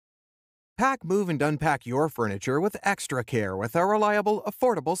Pack, move, and unpack your furniture with extra care with our reliable,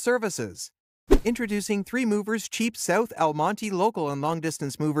 affordable services. Introducing 3 Movers cheap South El Monte local and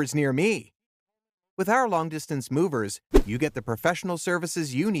long-distance movers near me. With our long-distance movers, you get the professional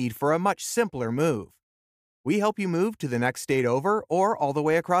services you need for a much simpler move. We help you move to the next state over or all the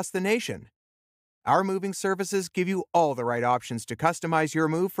way across the nation. Our moving services give you all the right options to customize your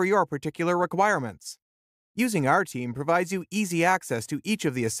move for your particular requirements. Using our team provides you easy access to each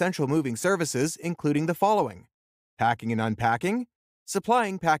of the essential moving services, including the following: packing and unpacking,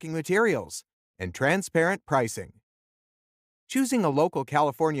 supplying packing materials, and transparent pricing. Choosing a local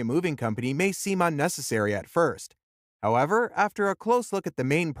California moving company may seem unnecessary at first. However, after a close look at the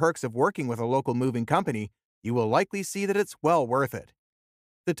main perks of working with a local moving company, you will likely see that it's well worth it.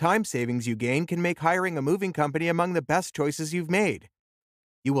 The time savings you gain can make hiring a moving company among the best choices you've made.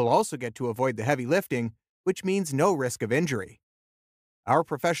 You will also get to avoid the heavy lifting, which means no risk of injury. Our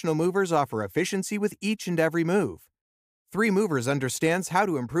professional movers offer efficiency with each and every move. 3 Movers understands how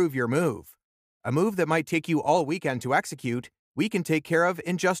to improve your move. A move that might take you all weekend to execute, we can take care of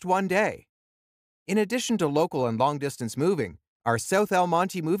in just one day. In addition to local and long-distance moving, our South El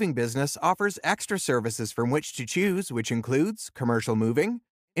Monte moving business offers extra services from which to choose, which includes commercial moving,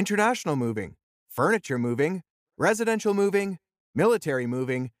 international moving, furniture moving, residential moving, military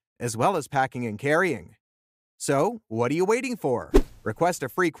moving, as well as packing and carrying. So, what are you waiting for? Request a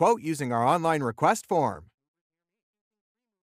free quote using our online request form.